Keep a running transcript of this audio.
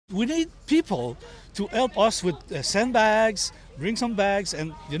We need people to help us with sandbags, bring some bags,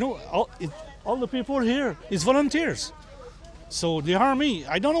 and all the people here is volunteers. So the army,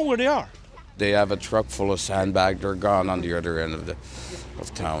 I don't know where they are. They have a truck full of sandbags. They're gone on the other end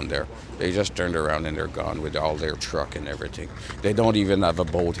of town there. They just turned around and they're gone with all their truck and everything. They don't even have a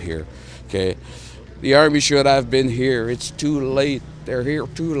boat here. Okay, the army should have been here. It's too late. They're here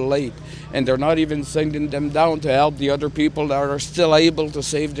too late, and they're not even sending them down to help the other people that are still able to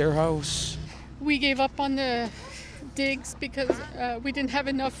save their house. We gave up on the digs because we didn't have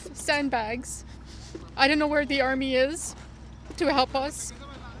enough sandbags. I don't know where the army is to help us.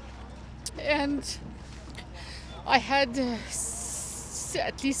 And I had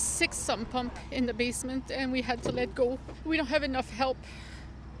at least 6 sump pump in the basement, and we had to let go. We don't have enough help.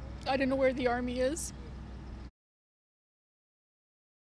 I don't know where the army is.